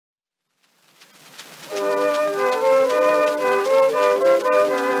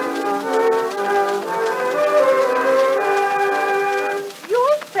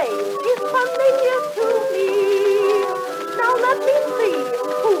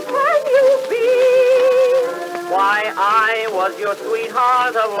I was your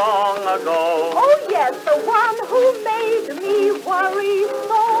sweetheart of long ago. Oh, yes, the one who made me worry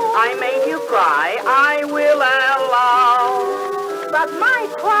so. I made you cry, I will allow. But my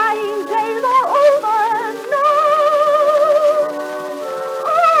crying days are over now.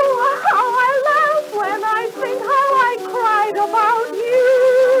 Oh, how I laugh when I think how I cried about you.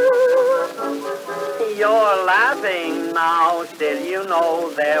 You're laughing now, still you know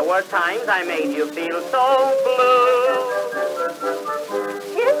there were times I made you feel so blue.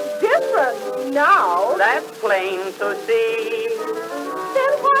 It's different now. That's plain to see.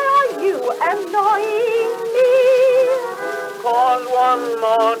 Then why are you annoying me? 'Cause one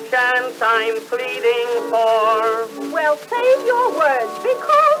more chance I'm pleading for. Well, save your words,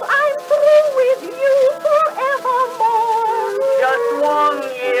 because I'm through with you forevermore. Just 1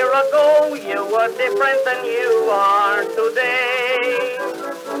 year ago, you were different than you are today.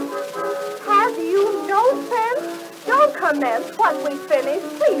 Have you no sense? Don't commence what we finish.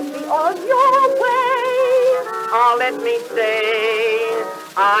 Please be on your way. Oh, let me say,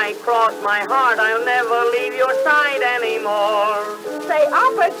 I cross my heart, I'll never leave your side anymore. Say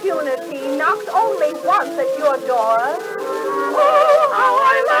opportunity knocks only once at your door. Oh, How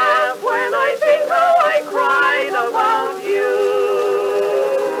I laugh when I think how I cried about you.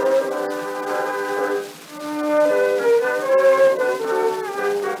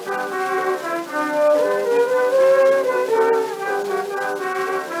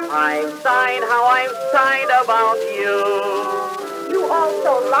 I've sighed how I've sighed about you. You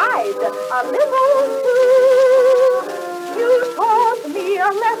also lied a little too. You taught me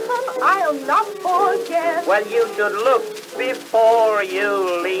a lesson I'll not forget. Well, you should look before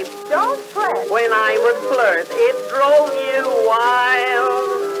you leap. Don't fret. When I would flirt, it drove you wild.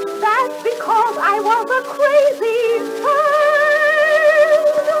 That's because I was a crazy child.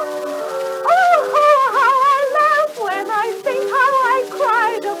 Oh, how I laugh when I think how I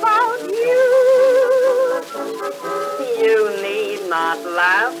cried about you. You need not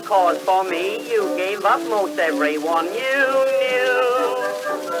laugh, 'cause for me you gave up most everyone you knew.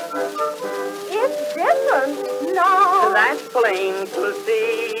 It's different now. That's plain to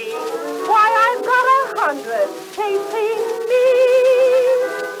see. Why, I've got 100 chasing me.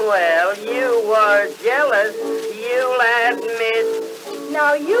 Well, you were jealous, you'll admit.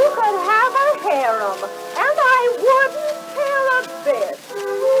 Now you could have a harem, and I wouldn't care a bit.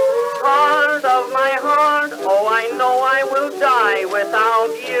 Heart of my heart, oh, I know I will die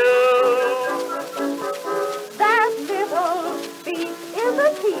without you. That little speech is a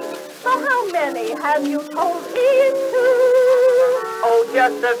tease. So how many have you told me to? Oh,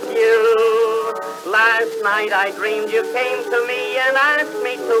 just a few. Last night I dreamed you came to me and asked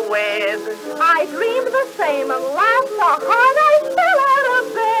me to wed. I dreamed the same and laughed so hard